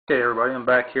Okay everybody, I'm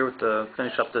back here with the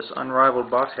finish up this Unrivaled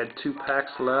box. Had 2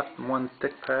 packs left, one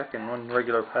thick pack and one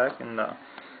regular pack, and go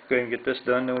ahead and get this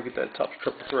done, then we'll get that Topps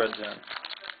triple threads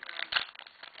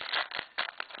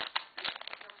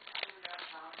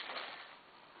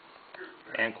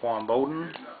in. Anquan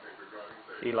Bolden,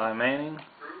 Eli Manning.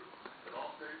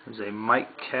 There's a Mike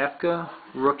Kafka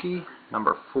rookie,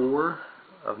 number 4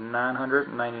 of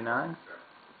 999.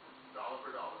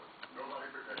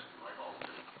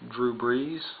 Drew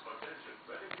Brees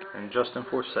and Justin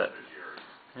Forsett.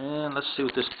 And let's see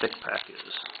what this thick pack is.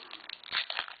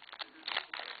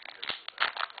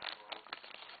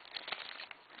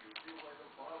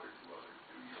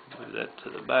 Move that to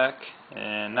the back,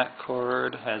 and that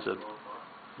card has a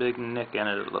big nick in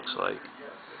it, it looks like.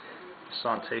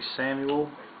 Asante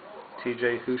Samuel,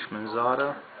 T.J.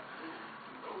 Houshmandzadeh,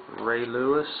 Ray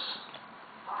Lewis,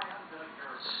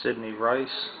 Sidney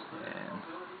Rice, and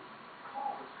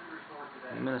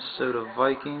Minnesota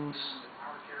Vikings.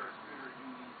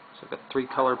 It's like a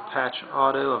 3-color patch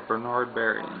auto of Bernard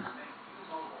Berrian.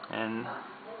 And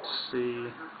see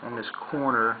in this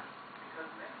corner,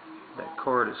 that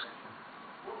card is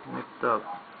nicked up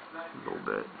a little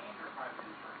bit.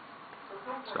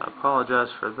 So I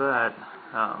apologize for that.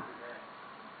 I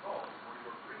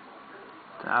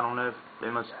don't know if they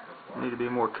must need to be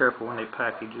more careful when they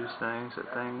package these things.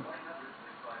 That thing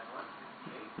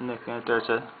nick in it there. It's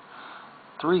a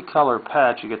 3-color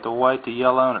patch. You get the white, the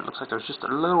yellow, and it looks like there's just a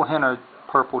little hint of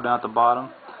purple down at the bottom.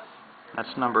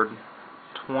 That's numbered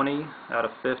 20 out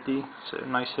of 50. It's a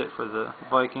nice hit for the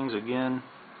Vikings again.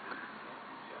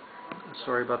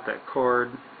 Sorry about that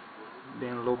card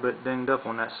being a little bit dinged up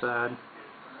on that side.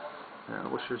 I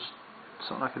wish there's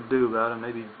something I could do about it.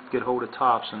 Maybe get hold of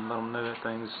Topps and let them know that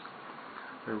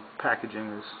their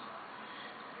packaging is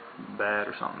bad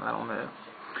or something. I don't know.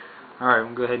 Alright,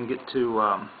 we'll go ahead and get to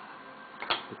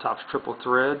the Topps triple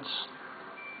threads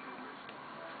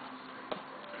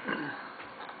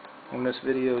in this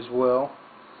video as well.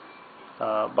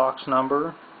 Box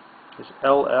number is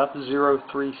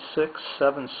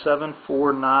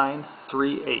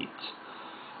LF036774938,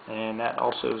 and that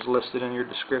also is listed in your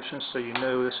description, so you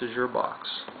know this is your box.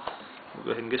 We'll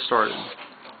go ahead and get started.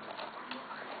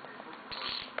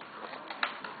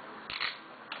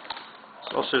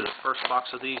 It's also the first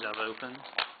box of these I've opened.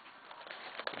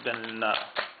 I've been in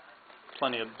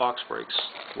plenty of box breaks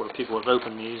where people have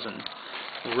opened these, and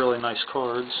really nice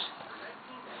cards.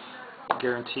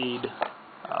 Guaranteed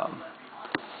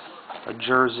a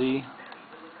jersey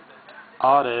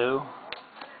auto,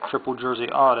 triple jersey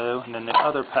auto, and then the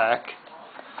other pack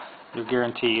you're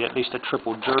guaranteed at least a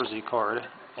triple jersey card.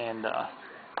 And I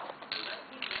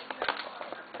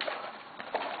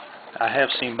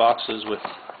have seen boxes with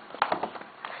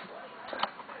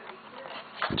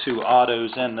 2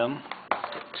 autos in them,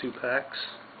 2 packs.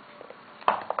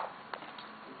 I'll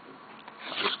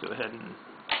just go ahead and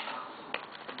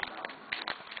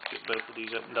get both of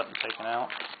these opened up and taken out.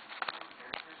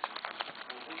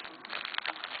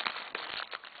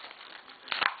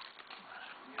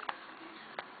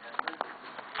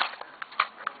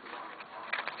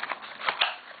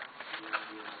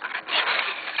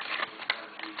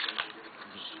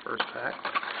 First pack,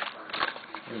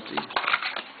 empty.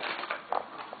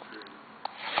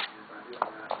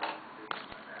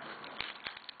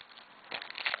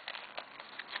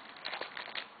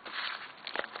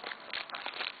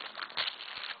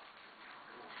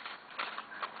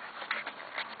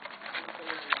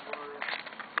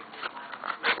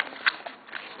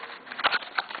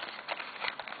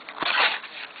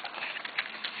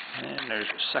 And there's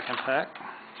your second pack.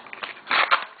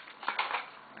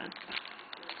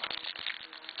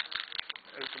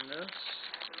 Open this.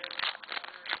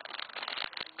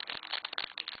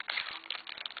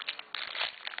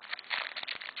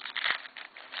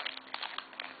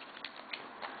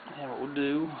 And what we'll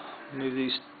do, move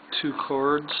these 2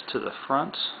 cards to the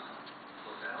front.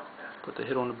 Put the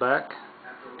hit on the back.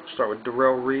 Start with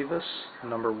Darrelle Revis,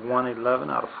 number 111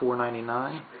 out of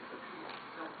 499.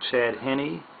 Chad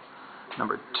Henne,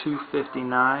 number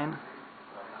 259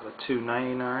 out of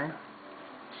 299.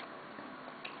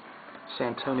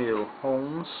 Santonio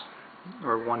Holmes,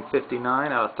 or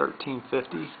 159 out of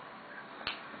 1350.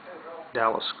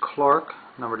 Dallas Clark,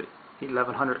 numbered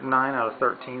 1109 out of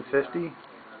 1350.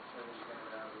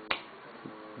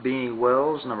 Beanie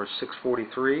Wells, number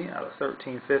 643 out of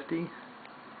 1350.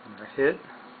 Another hit.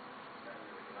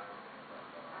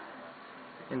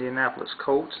 Indianapolis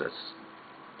Colts, that's a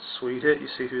sweet hit. You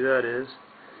see who that is.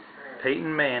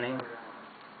 Peyton Manning,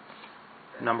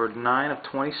 numbered 9 of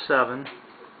 27.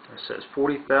 It says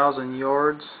 40,000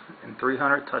 yards and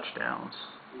 300 touchdowns.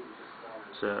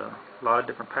 So a lot of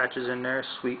different patches in there.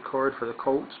 Sweet card for the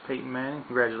Colts, Peyton Manning.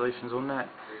 Congratulations on that.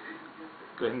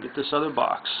 Go ahead and get this other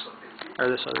box, or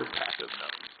this other pack opened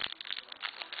up.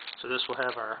 So this will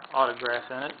have our autograph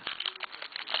in it.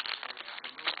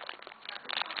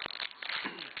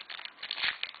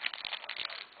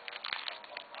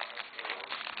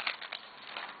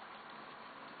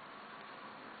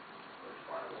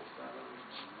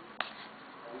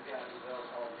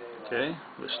 Okay,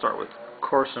 let's start with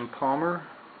Carson Palmer,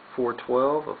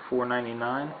 412 of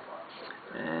 499,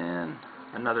 and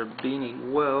another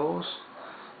Beanie Wells.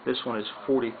 This one is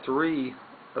 43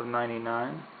 of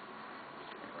 99.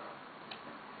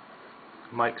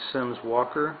 Mike Sims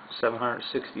Walker,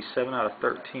 767 out of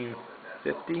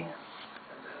 1350.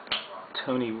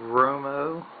 Tony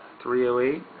Romo,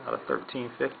 308 out of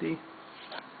 1350.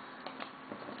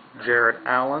 Jarrett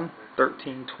Allen,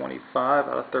 1325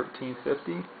 out of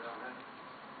 1350.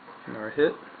 Another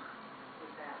hit.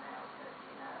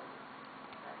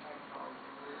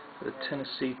 For the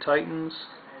Tennessee Titans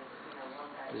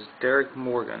is Derek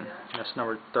Morgan. That's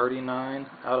number 39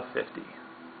 out of 50.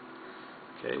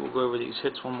 Okay, we'll go over these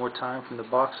hits one more time from the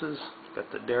boxes.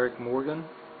 Got the Derek Morgan,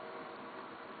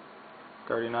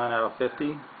 39 out of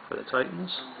 50 for the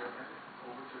Titans.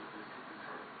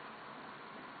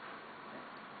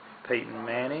 Peyton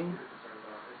Manning,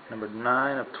 number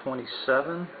 9 of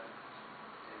 27,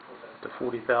 to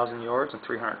 40,000 yards and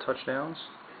 300 touchdowns.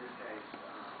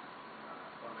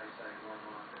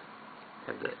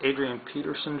 Have the Adrian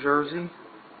Peterson jersey,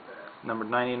 number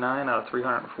 99 out of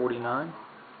 349,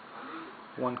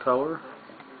 one color.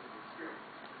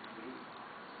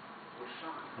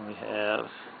 And we have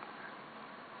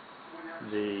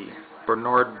the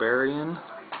Bernard Berrien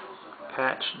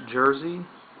patch jersey,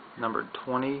 number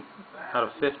 20 out of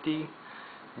 50,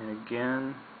 and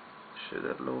again, show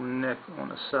that little nick on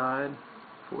the side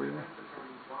for you.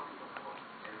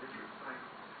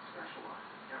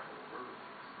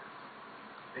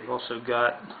 We've also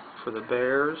got, for the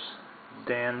Bears,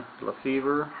 Dan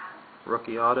Lefevre,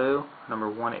 rookie auto, number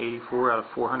 184 out of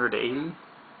 480.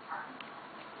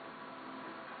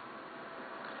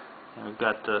 And we've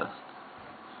got the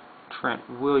Trent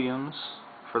Williams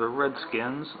for the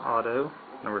Redskins auto,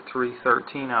 number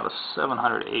 313 out of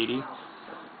 780.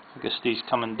 I guess these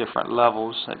come in different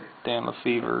levels. That Dan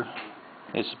Lefevre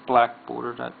is black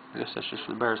bordered. I guess that's just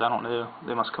for the Bears. I don't know.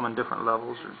 They must come in different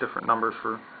levels or different numbers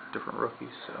for different rookies.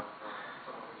 So,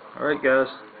 alright guys,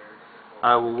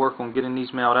 I will work on getting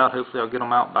these mailed out. Hopefully I'll get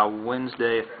them out by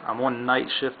Wednesday. I'm on night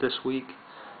shift this week,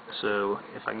 so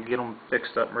if I can get them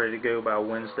fixed up and ready to go by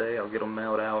Wednesday, I'll get them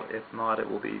mailed out. If not, it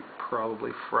will be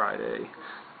probably Friday.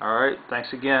 Alright,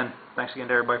 thanks again. Thanks again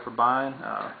to everybody for buying,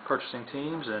 purchasing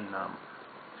teams, and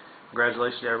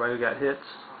congratulations to everybody who got hits.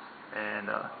 And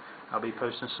I'll be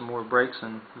posting some more breaks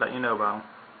and let you know about them.